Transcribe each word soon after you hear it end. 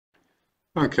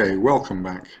Okay, welcome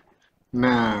back.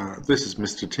 Now, this is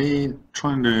Mr. T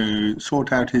trying to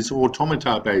sort out his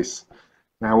automata base.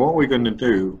 Now, what we're going to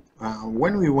do,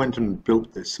 when we went and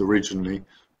built this originally,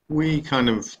 we kind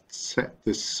of set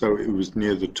this so it was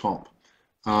near the top.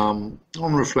 On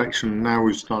reflection, now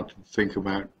we've started to think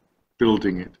about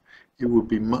building it. It would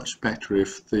be much better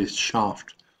if the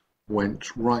shaft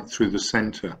went right through the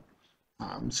center.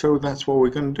 So that's what we're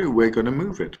going to do. We're going to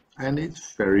move it, and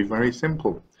it's very, very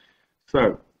simple.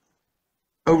 So,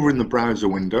 over in the browser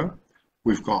window,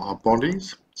 we've got our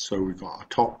bodies. So we've got our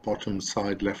top, bottom,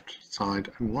 side, left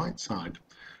side, and right side.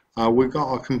 We've got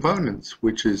our components,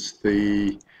 which is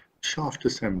the shaft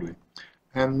assembly.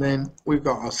 And then we've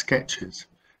got our sketches.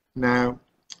 Now,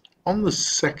 on the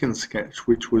second sketch,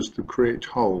 which was the create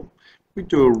hole, we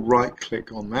do a right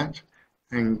click on that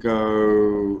and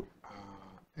go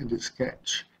edit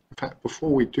sketch. In fact,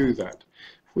 before we do that,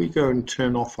 if we go and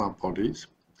turn off our bodies,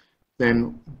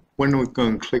 then when we go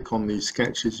and click on these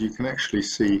sketches, you can actually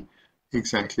see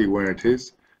exactly where it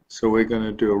is. So we're going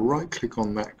to do a right click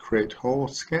on that create whole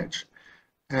sketch,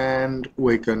 and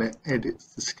we're going to edit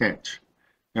the sketch.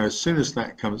 Now, as soon as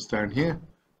that comes down here,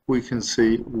 we can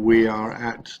see we are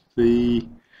at the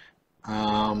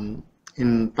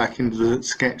back into the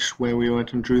sketch where we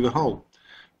went and drew the hole.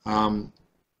 The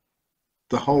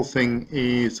whole thing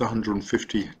is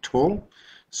 150 tall.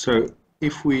 So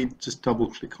if we just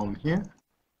double click on here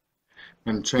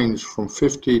and change from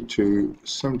 50 to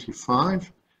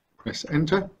 75, press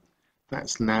enter,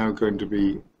 that's now going to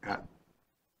be at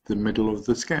the middle of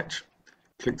the sketch.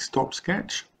 Click stop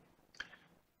sketch,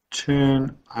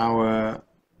 turn our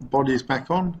bodies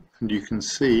back on, and you can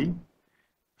see,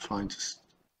 if I'm just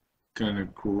going to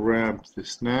grab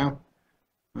this now,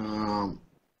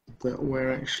 that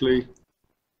we're actually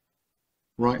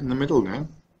right in the middle now,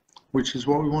 which is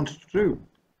what we wanted to do.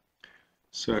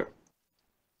 So,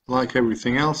 like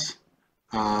everything else,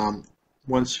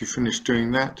 once you finish doing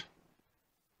that,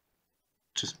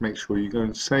 just make sure you go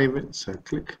and save it. So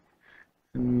click,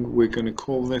 and we're going to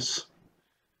call this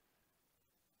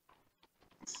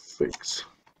fix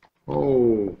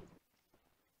hole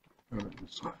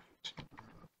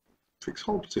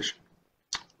position.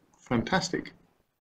 Fantastic.